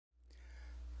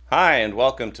Hi, and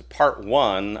welcome to part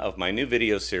one of my new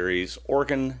video series,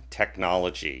 Organ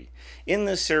Technology. In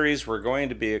this series, we're going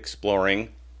to be exploring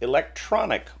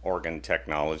electronic organ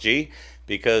technology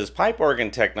because pipe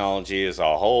organ technology is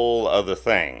a whole other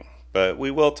thing. But we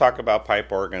will talk about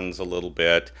pipe organs a little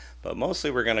bit, but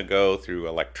mostly we're going to go through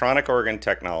electronic organ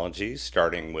technology,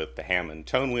 starting with the Hammond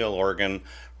tone wheel organ,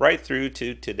 right through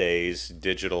to today's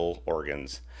digital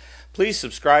organs. Please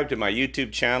subscribe to my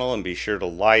YouTube channel and be sure to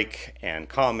like and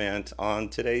comment on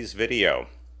today's video.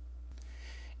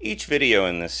 Each video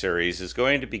in this series is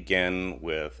going to begin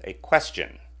with a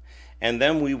question, and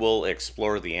then we will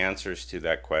explore the answers to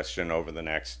that question over the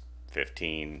next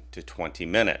 15 to 20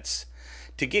 minutes.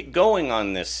 To get going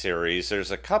on this series,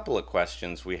 there's a couple of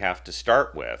questions we have to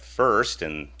start with. First,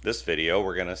 in this video,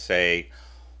 we're going to say,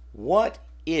 what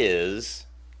is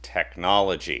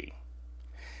technology?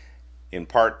 In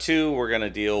part two, we're going to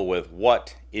deal with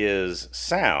what is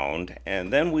sound,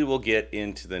 and then we will get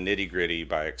into the nitty-gritty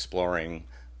by exploring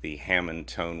the Hammond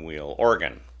tone wheel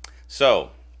organ.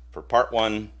 So, for part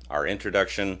one, our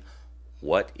introduction,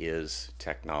 what is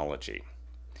technology?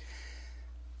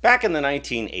 Back in the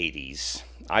 1980s,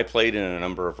 I played in a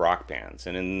number of rock bands,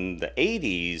 and in the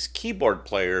 80s, keyboard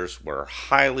players were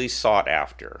highly sought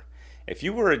after. If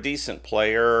you were a decent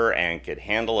player and could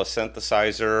handle a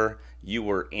synthesizer, you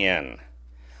were in.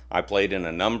 I played in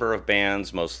a number of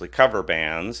bands, mostly cover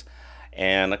bands,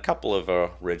 and a couple of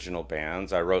original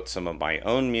bands. I wrote some of my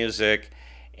own music,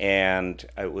 and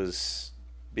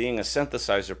being a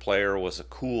synthesizer player was a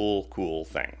cool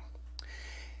thing.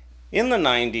 In the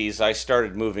 90s, I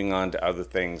started moving on to other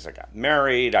things. I got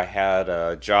married, I had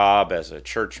a job as a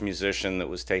church musician that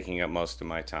was taking up most of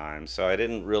my time, so I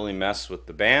didn't really mess with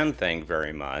the band thing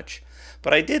very much.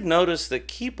 But I did notice that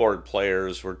keyboard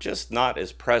players were just not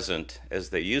as present as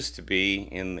they used to be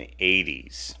in the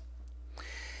 80s.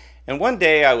 And one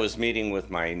day I was meeting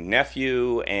with my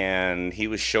nephew, and he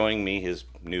was showing me his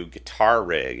new guitar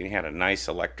rig. And he had a nice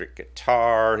electric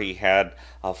guitar. He had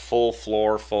a full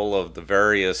floor full of the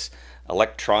various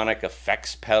electronic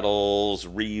effects pedals,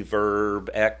 reverb,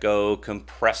 echo,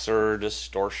 compressor,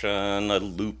 distortion, a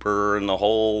looper, and the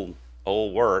whole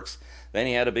works. Then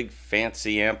he had a big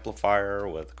fancy amplifier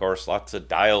with, of course, lots of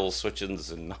dials, switches,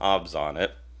 and knobs on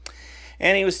it.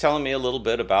 And he was telling me a little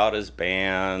bit about his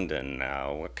band and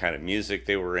what kind of music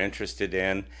they were interested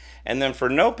in. And then for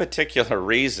no particular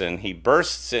reason, he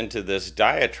bursts into this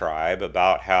diatribe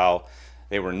about how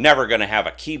they were never going to have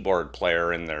a keyboard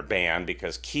player in their band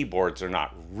because keyboards are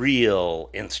not real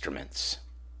instruments.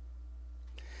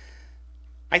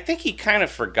 I think he kind of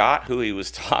forgot who he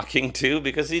was talking to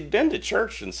because he'd been to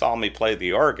church and saw me play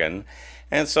the organ.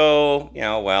 And so,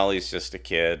 well, he's just a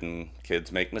kid and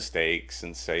kids make mistakes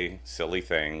and say silly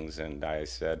things. And I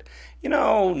said,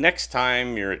 next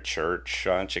time you're at church,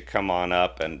 why don't you come on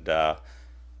up and why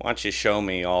don't you show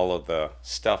me all of the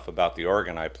stuff about the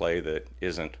organ I play that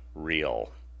isn't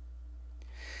real.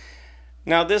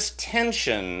 Now, this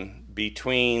tension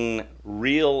between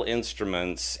real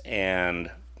instruments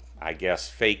and, I guess,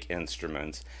 fake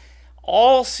instruments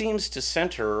all seems to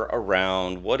center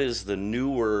around what is the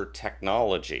newer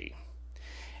technology.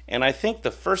 And I think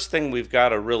the first thing we've got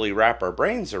to really wrap our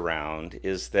brains around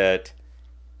is that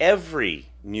every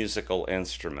musical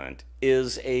instrument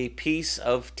is a piece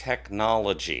of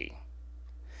technology.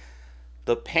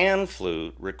 The pan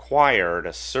flute required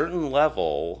a certain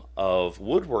level of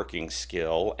woodworking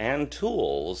skill and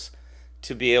tools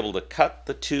to be able to cut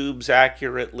the tubes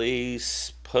accurately,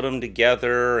 put them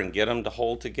together and get them to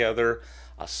hold together.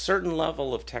 A certain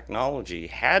level of technology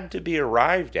had to be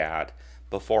arrived at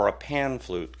before a pan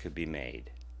flute could be made.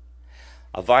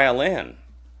 A violin,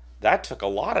 that took a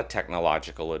lot of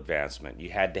technological advancement.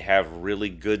 You had to have really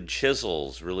good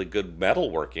chisels, really good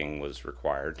metalworking was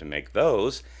required to make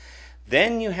those.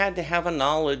 Then you had to have a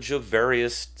knowledge of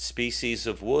various species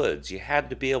of woods. You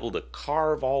had to be able to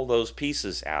carve all those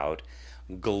pieces out,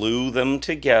 glue them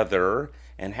together,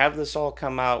 and have this all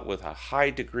come out with a high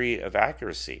degree of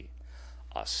accuracy.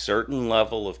 A certain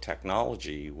level of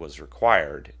technology was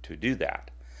required to do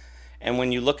that. And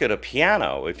when you look at a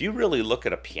piano, if you really look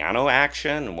at a piano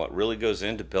action and what really goes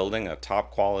into building a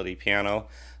top quality piano,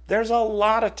 there's a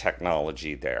lot of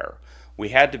technology there. We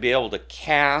had to be able to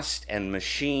cast and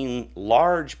machine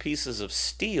large pieces of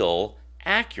steel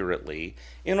accurately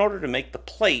in order to make the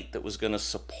plate that was going to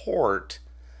support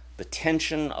the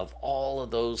tension of all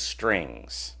of those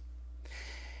strings.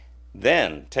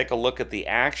 Then take a look at the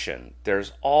action.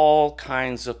 There's all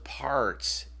kinds of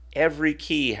parts. Every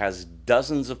key has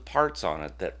dozens of parts on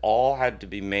it that all had to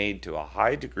be made to a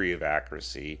high degree of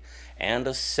accuracy and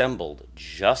assembled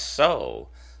just so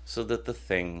so that the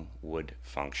thing would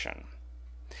function.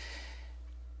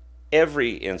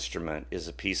 Every instrument is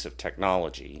a piece of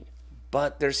technology,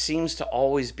 but there seems to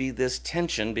always be this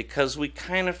tension because we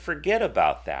kind of forget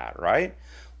about that, right?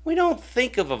 We don't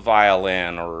think of a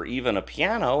violin or even a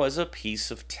piano as a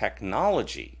piece of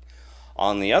technology.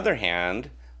 On the other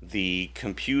hand, the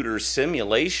computer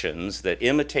simulations that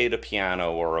imitate a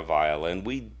piano or a violin,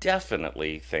 we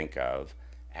definitely think of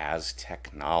as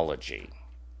technology.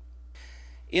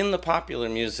 In the popular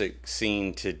music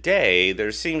scene today,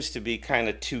 there seems to be kind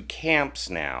of two camps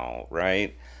now,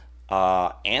 right?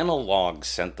 Analog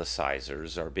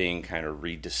synthesizers are being kind of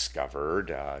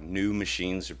rediscovered. New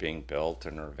machines are being built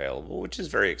and are available, which is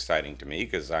very exciting to me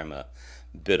because I'm a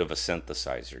bit of a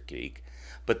synthesizer geek.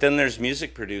 But then there's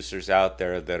music producers out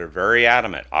there that are very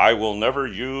adamant. I will never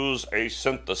use a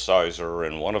synthesizer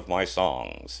in one of my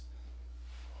songs.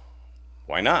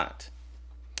 Why not?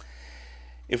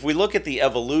 If we look at the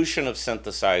evolution of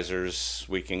synthesizers,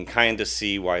 we can kind of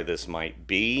see why this might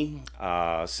be.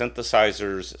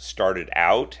 Synthesizers started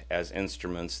out as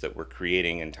instruments that were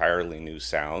creating entirely new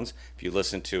sounds. If you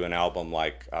listen to an album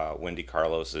like Wendy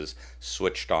Carlos's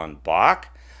Switched on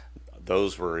Bach,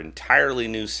 those were entirely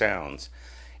new sounds.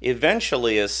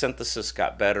 Eventually, as synthesis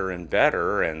got better and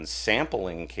better and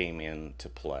sampling came into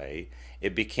play,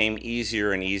 it became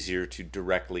easier and easier to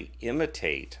directly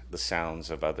imitate the sounds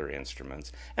of other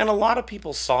instruments. And a lot of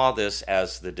people saw this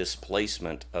as the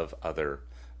displacement of other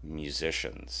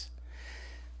musicians.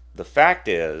 The fact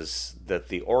is that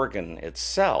the organ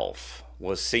itself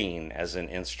was seen as an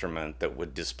instrument that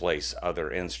would displace other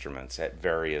instruments at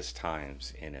various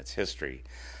times in its history.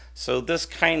 So this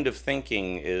kind of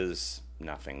thinking is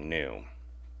nothing new.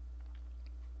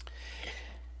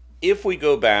 If we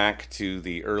go back to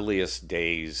the earliest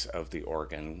days of the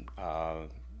organ,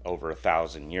 over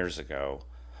 1,000 years ago,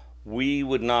 we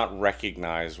would not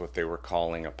recognize what they were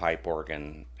calling a pipe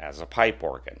organ as a pipe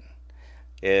organ.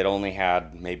 It only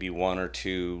had maybe one or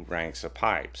two ranks of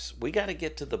pipes. We got to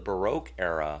get to the Baroque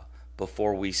era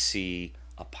before we see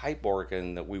a pipe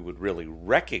organ that we would really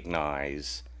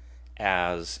recognize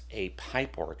as a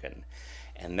pipe organ.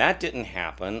 And that didn't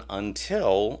happen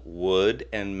until wood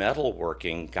and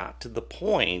metalworking got to the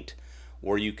point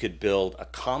where you could build a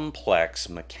complex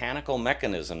mechanical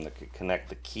mechanism that could connect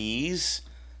the keys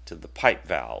to the pipe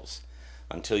valves,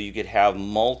 until you could have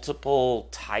multiple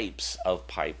types of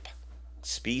pipe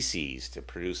species to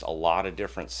produce a lot of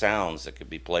different sounds that could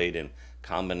be played in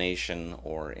combination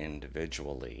or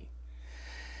individually.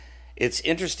 It's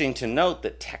interesting to note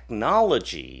that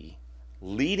technology,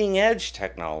 leading edge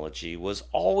technology, was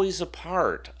always a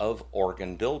part of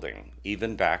organ building,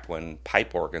 even back when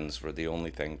pipe organs were the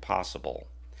only thing possible.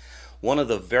 One of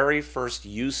the very first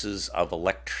uses of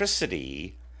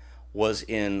electricity was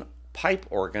in pipe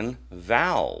organ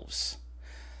valves.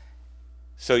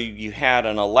 So you had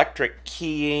an electric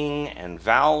keying and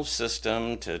valve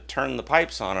system to turn the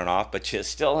pipes on and off, but you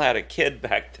still had a kid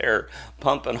back there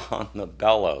pumping on the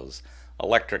bellows.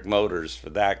 Electric motors for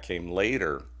that came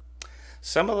later.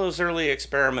 Some of those early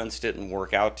experiments didn't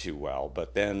work out too well,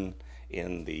 but then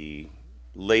in the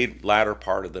latter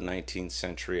part of the 19th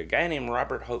century, a guy named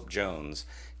Robert Hope Jones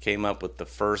came up with the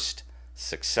first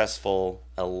successful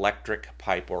electric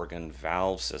pipe organ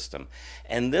valve system.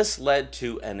 And this led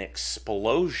to an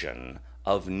explosion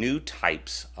of new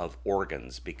types of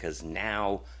organs because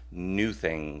now new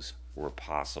things were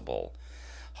possible.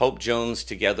 Hope Jones,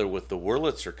 together with the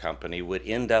Wurlitzer Company, would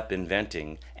end up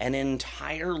inventing an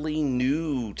entirely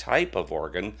new type of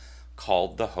organ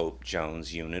called the Hope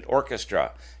Jones Unit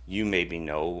Orchestra. You maybe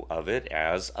know of it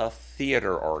as a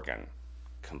theater organ.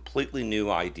 Completely new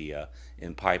idea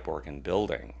in pipe organ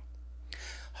building.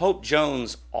 Hope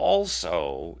Jones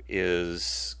also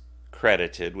is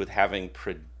credited with having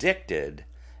predicted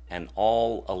an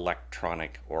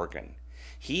all-electronic organ.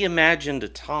 He imagined a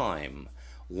time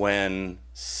when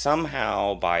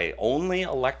somehow, by only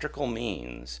electrical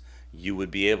means, you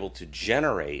would be able to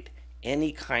generate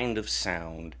any kind of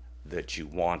sound that you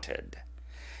wanted.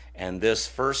 And this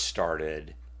first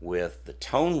started with the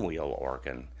tone wheel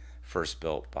organ, first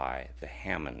built by the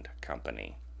Hammond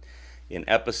Company. In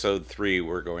episode 3,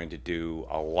 we're going to do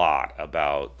a lot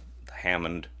about the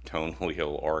Hammond tone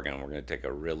wheel organ. We're going to take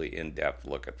a really in-depth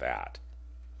look at that.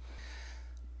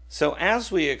 So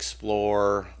as we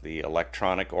explore the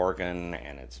electronic organ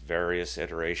and its various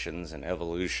iterations and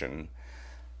evolution,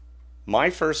 my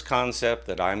first concept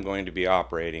that I'm going to be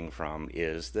operating from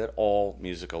is that all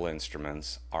musical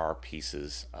instruments are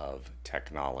pieces of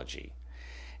technology.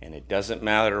 And it doesn't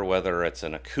matter whether it's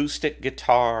an acoustic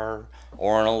guitar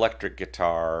or an electric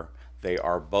guitar, they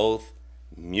are both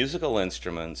musical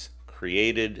instruments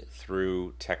created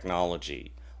through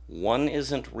technology. One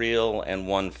isn't real and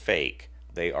one fake.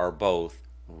 They are both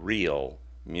real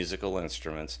musical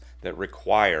instruments that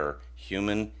require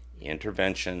human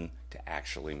intervention to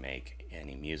actually make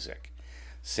any music.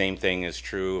 Same thing is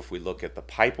true if we look at the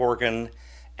pipe organ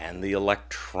and the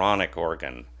electronic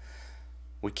organ.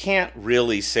 We can't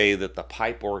really say that the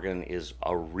pipe organ is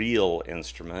a real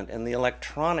instrument and the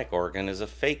electronic organ is a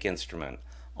fake instrument,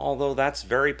 although that's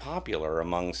very popular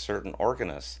among certain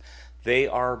organists. They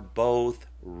are both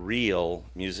real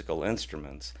musical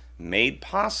instruments made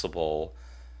possible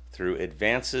through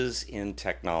advances in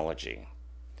technology.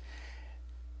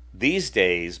 These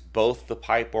days, both the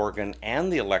pipe organ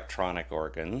and the electronic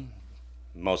organ,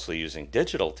 mostly using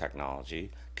digital technology,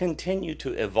 continue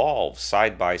to evolve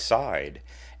side by side,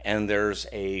 and there's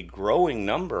a growing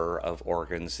number of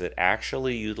organs that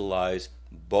actually utilize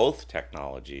both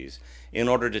technologies in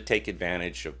order to take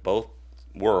advantage of both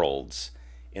worlds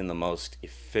in the most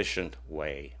efficient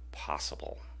way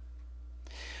possible.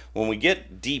 When we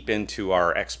get deep into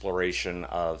our exploration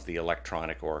of the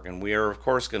electronic organ, we are of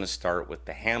course going to start with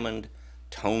the Hammond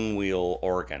tone wheel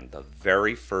organ, the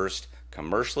very first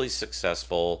commercially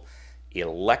successful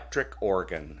electric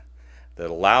organ that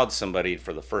allowed somebody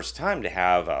for the first time to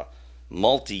have a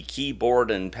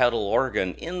multi-keyboard and pedal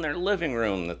organ in their living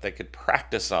room that they could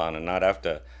practice on and not have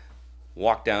to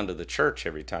walk down to the church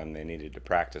every time they needed to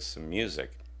practice some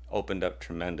music. Opened up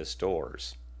tremendous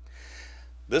doors.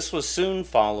 This was soon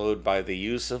followed by the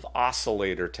use of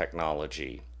oscillator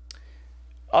technology.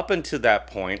 Up until that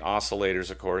point,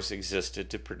 oscillators, of course, existed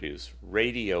to produce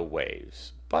radio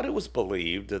waves, but it was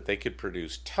believed that they could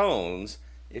produce tones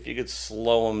if you could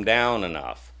slow them down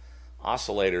enough.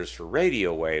 Oscillators for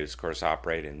radio waves, of course,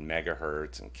 operate in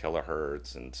megahertz and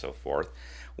kilohertz and so forth,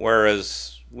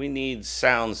 whereas we need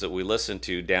sounds that we listen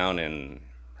to down in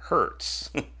hertz,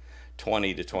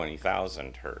 20 to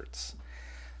 20,000 hertz.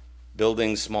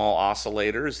 Building small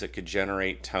oscillators that could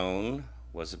generate tone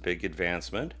was a big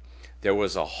advancement. There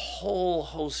was a whole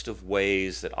host of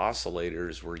ways that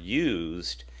oscillators were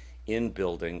used in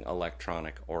building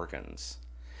electronic organs.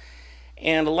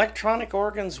 And electronic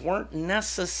organs weren't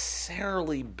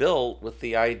necessarily built with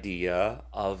the idea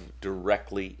of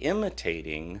directly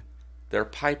imitating their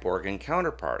pipe organ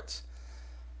counterparts.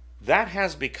 That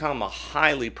has become a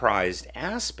highly prized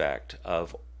aspect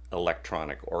of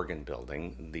electronic organ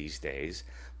building these days,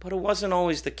 but it wasn't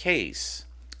always the case.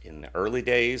 In the early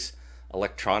days,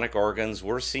 electronic organs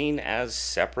were seen as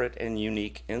separate and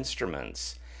unique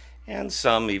instruments, and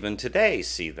some even today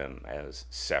see them as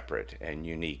separate and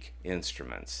unique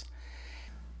instruments.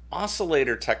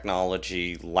 Oscillator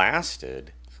technology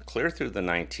lasted clear through the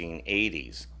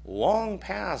 1980s, long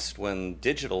past when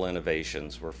digital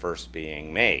innovations were first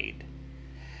being made.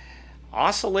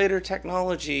 Oscillator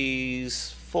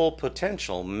technology's full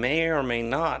potential may or may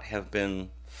not have been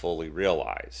fully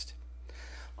realized.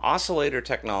 Oscillator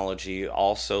technology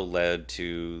also led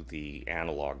to the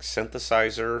analog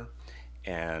synthesizer,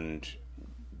 and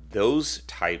those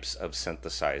types of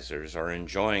synthesizers are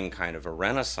enjoying kind of a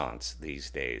renaissance these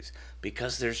days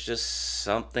because there's just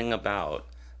something about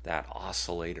that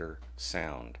oscillator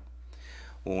sound.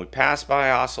 When we pass by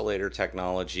oscillator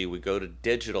technology, we go to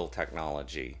digital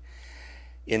technology.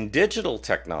 In digital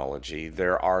technology,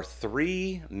 there are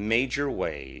three major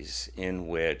ways in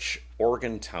which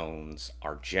organ tones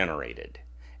are generated.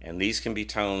 And these can be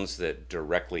tones that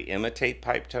directly imitate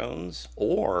pipe tones,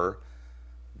 or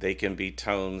they can be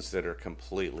tones that are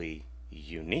completely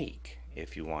unique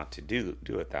if you want to do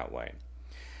it that way.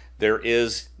 There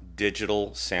is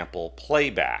digital sample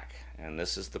playback, and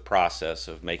this is the process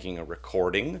of making a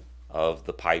recording of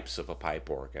the pipes of a pipe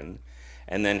organ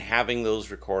and then having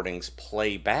those recordings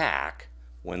play back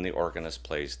when the organist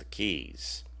plays the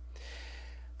keys.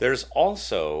 There's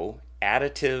also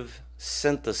additive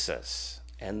synthesis,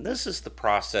 and this is the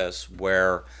process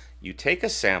where you take a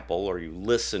sample or you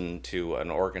listen to an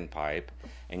organ pipe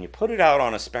and you put it out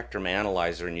on a spectrum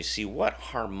analyzer and you see what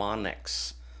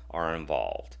harmonics are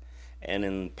involved. And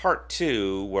in part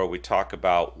 2, where we talk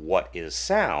about what is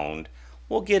sound,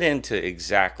 we'll get into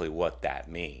exactly what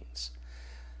that means.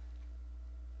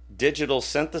 Digital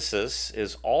synthesis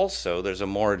is also, there's a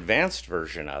more advanced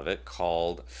version of it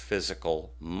called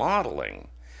physical modeling.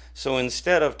 So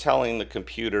instead of telling the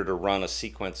computer to run a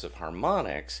sequence of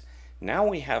harmonics, now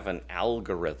we have an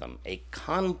algorithm, a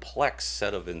complex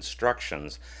set of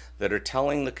instructions that are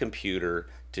telling the computer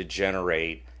to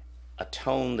generate a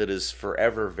tone that is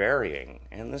forever varying,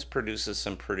 and this produces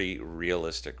some pretty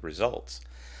realistic results.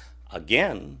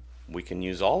 Again, we can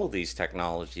use all of these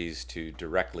technologies to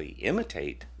directly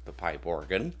imitate the pipe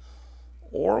organ,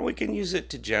 or we can use it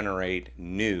to generate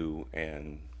new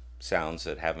and sounds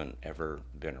that haven't ever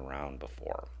been around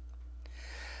before.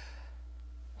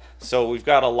 So we've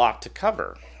got a lot to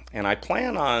cover, and I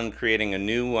plan on creating a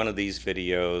new one of these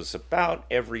videos about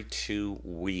every 2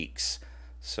 weeks.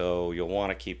 So you'll want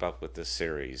to keep up with this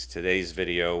series. Today's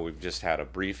video, we've just had a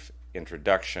brief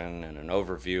introduction and an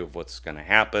overview of what's going to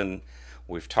happen.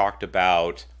 We've talked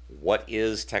about what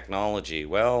is technology.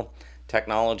 Well,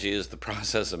 technology is the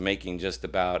process of making just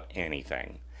about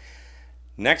anything.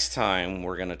 Next time,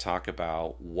 we're going to talk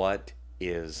about what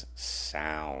is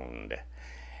sound.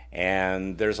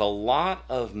 And there's a lot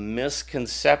of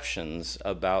misconceptions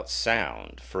about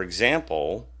sound. For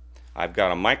example, I've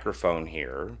got a microphone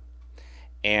here,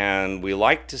 and we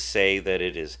like to say that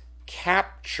it is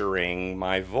capturing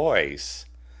my voice.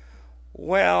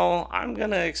 Well, I'm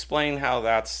going to explain how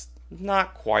that's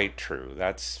not quite true.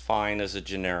 That's fine as a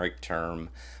generic term,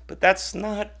 but that's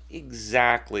not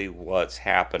exactly what's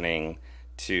happening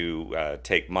to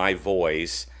take my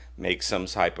voice, make some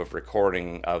type of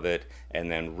recording of it,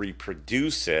 and then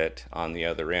reproduce it on the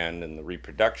other end, and the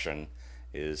reproduction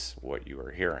is what you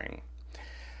are hearing.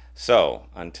 So,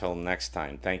 until next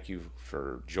time, thank you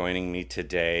for joining me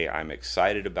today. I'm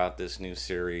excited about this new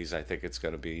series. I think it's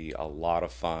going to be a lot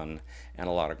of fun and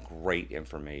a lot of great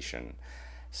information.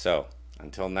 So,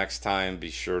 until next time, be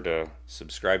sure to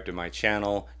subscribe to my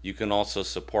channel. You can also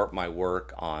support my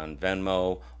work on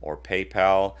Venmo or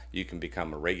PayPal. You can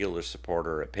become a regular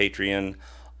supporter at Patreon.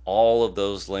 All of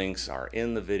those links are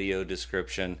in the video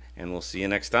description, and we'll see you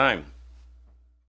next time.